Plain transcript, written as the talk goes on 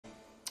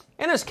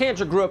Enes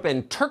Kanter grew up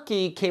in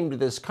Turkey, came to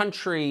this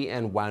country,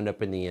 and wound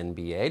up in the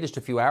NBA. Just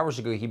a few hours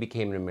ago, he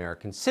became an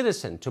American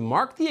citizen. To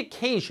mark the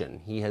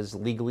occasion, he has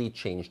legally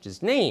changed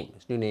his name.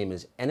 His new name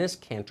is Enes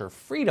Kanter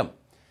Freedom.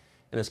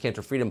 Enes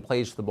Kanter Freedom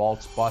plays for the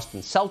Boston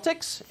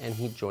Celtics, and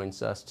he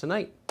joins us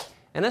tonight.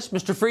 Enes,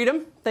 Mr.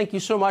 Freedom, thank you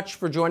so much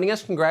for joining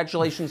us.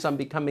 Congratulations on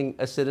becoming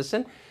a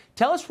citizen.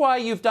 Tell us why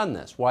you've done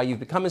this, why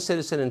you've become a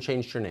citizen and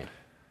changed your name.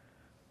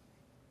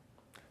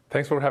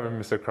 Thanks for having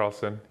me, Mr.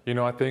 Carlson.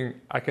 I think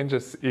I can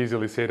just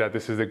easily say that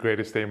this is the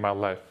greatest day in my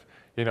life.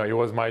 It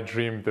was my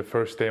dream the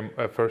first day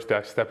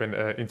I stepped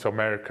into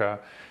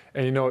America.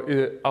 And,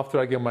 after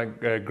I get my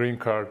green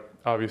card,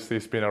 obviously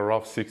it's been a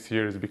rough 6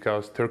 years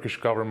because Turkish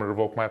government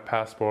revoked my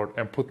passport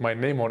and put my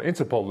name on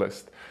Interpol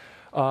list.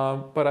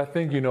 But I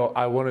think,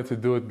 I wanted to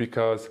do it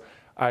because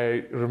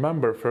I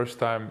remember first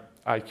time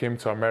I came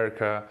to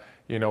America,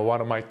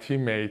 one of my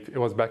teammates, it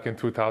was back in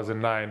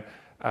 2009,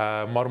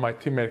 one of my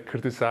teammates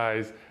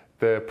criticized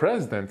the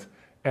president,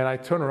 and I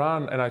turned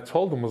around and I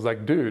told him, was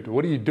like, dude,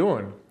 what are you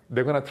doing?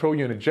 They're gonna throw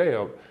you in a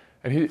jail.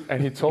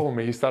 And he told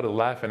me, he started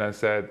laughing and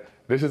said,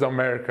 this is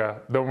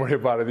America, don't worry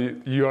about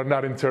it, you are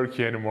not in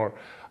Turkey anymore.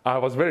 I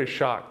was very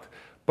shocked.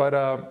 But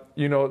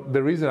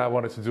the reason I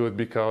wanted to do it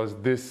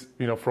because this,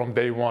 from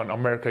day one,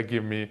 America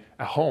gave me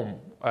a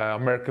home.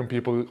 American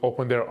people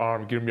opened their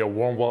arms, give me a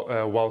warm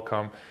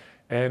welcome.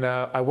 And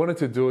I wanted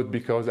to do it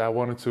because I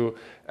wanted to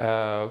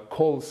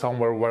call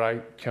somewhere where I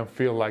can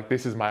feel like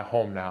this is my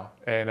home now.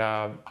 And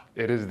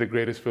it is the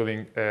greatest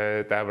feeling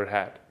that I ever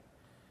had.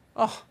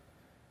 Oh,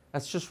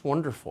 that's just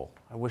wonderful.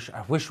 I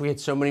wish we had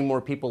so many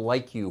more people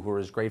like you who are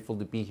as grateful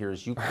to be here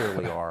as you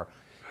clearly are.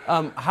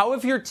 How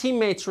have your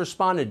teammates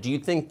responded? Do you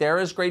think they're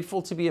as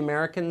grateful to be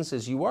Americans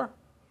as you are?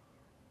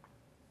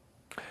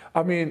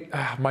 I mean,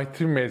 my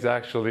teammates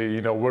actually,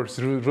 were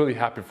really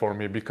happy for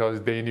me because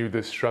they knew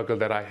the struggle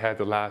that I had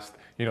the last,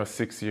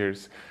 6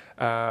 years.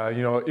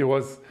 It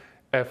was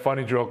a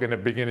funny joke in the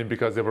beginning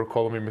because they were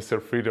calling me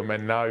Mr. Freedom,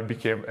 and now it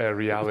became a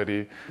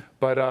reality.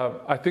 But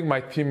I think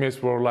my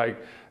teammates were like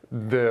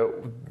the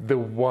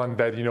one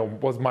that,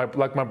 was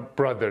like my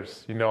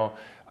brothers,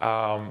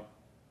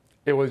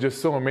 It was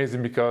just so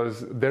amazing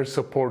because their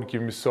support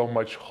gave me so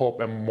much hope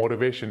and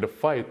motivation to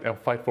fight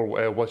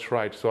for what's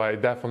right. So I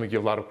definitely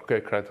give a lot of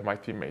credit to my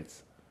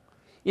teammates.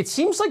 It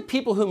seems like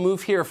people who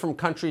move here from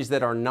countries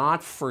that are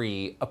not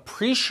free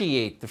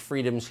appreciate the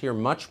freedoms here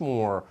much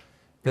more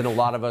than a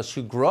lot of us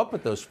who grew up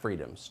with those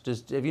freedoms.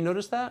 Have you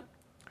noticed that?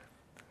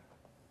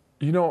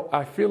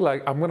 I feel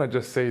like I'm going to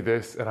just say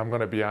this, and I'm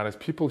going to be honest.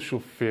 People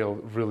should feel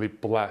really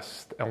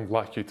blessed and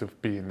lucky to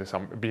be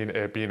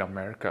in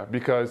America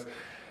because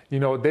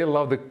they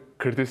love to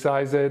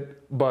criticize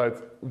it,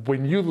 but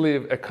when you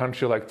live a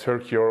country like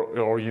Turkey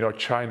or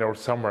China or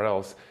somewhere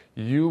else,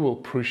 you will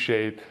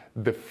appreciate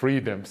the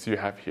freedoms you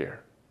have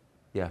here.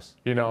 Yes,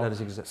 that is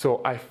exactly.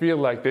 So I feel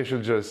like they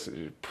should just,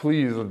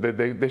 please,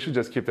 they should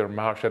just keep their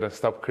mouth shut and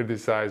stop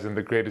criticizing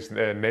the greatest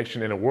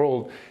nation in the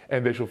world,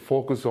 and they should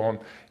focus on,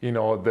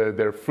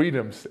 their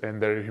freedoms and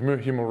their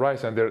human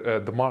rights and their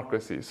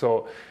democracy.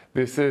 So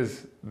this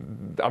is,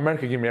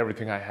 America gave me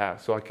everything I have,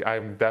 so I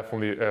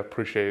definitely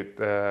appreciate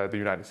the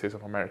United States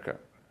of America.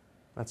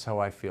 That's how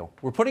I feel.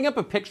 We're putting up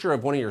a picture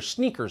of one of your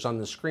sneakers on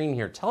the screen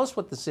here. Tell us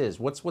what this is.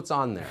 What's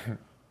on there?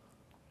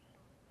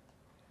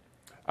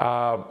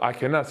 I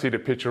cannot see the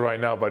picture right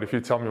now, but if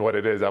you tell me what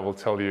it is, I will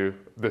tell you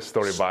the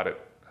story about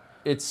it.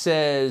 It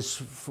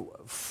says,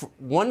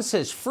 one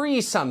says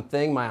free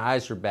something, my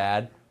eyes are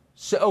bad.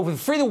 So,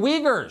 free the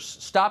Uyghurs,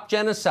 stop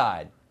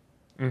genocide.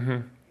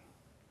 Mm-hmm.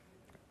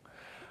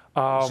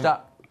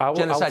 Stop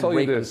genocide,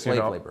 rape, and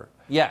slave labor.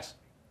 Yes.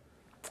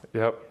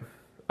 Yep.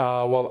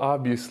 Well,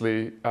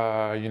 obviously,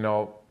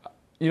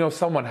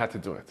 someone had to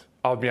do it.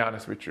 I'll be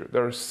honest with you.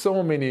 There are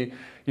so many,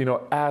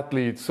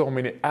 athletes, so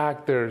many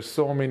actors,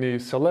 so many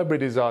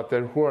celebrities out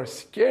there who are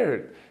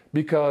scared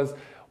because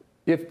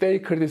if they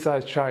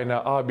criticize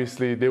China,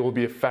 obviously they will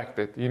be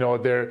affected.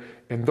 Their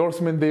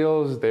endorsement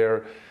deals,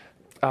 their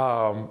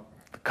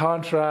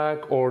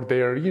contract, or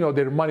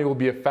their money will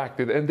be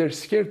affected, and they're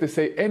scared to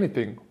say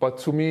anything. But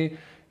to me,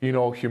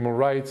 human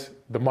rights,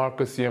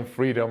 democracy, and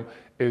freedom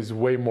is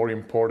way more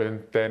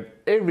important than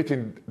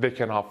everything they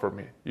can offer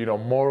me.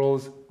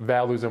 Morals,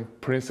 values, and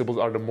principles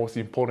are the most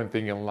important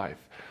thing in life.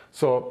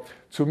 So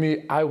to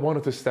me, I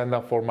wanted to stand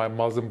up for my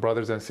Muslim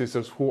brothers and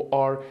sisters who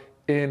are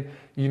in,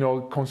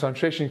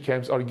 concentration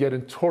camps, are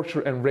getting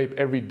tortured and raped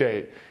every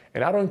day.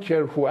 And I don't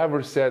care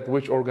whoever said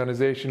which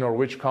organization or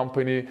which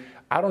company,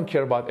 I don't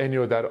care about any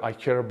of that. I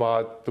care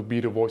about to be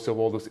the voice of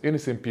all those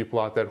innocent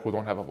people out there who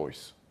don't have a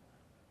voice.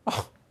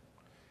 Oh.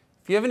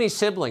 If you have any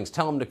siblings,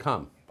 tell them to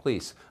come,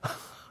 please.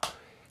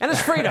 Enes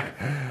Freedom,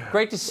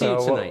 great to see you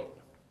tonight.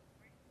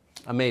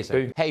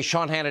 Amazing. Hey,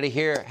 Sean Hannity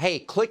here. Hey,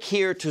 click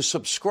here to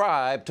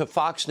subscribe to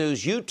Fox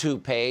News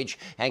YouTube page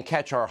and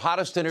catch our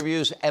hottest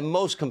interviews and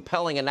most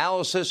compelling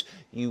analysis.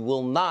 You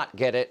will not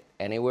get it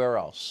anywhere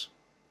else.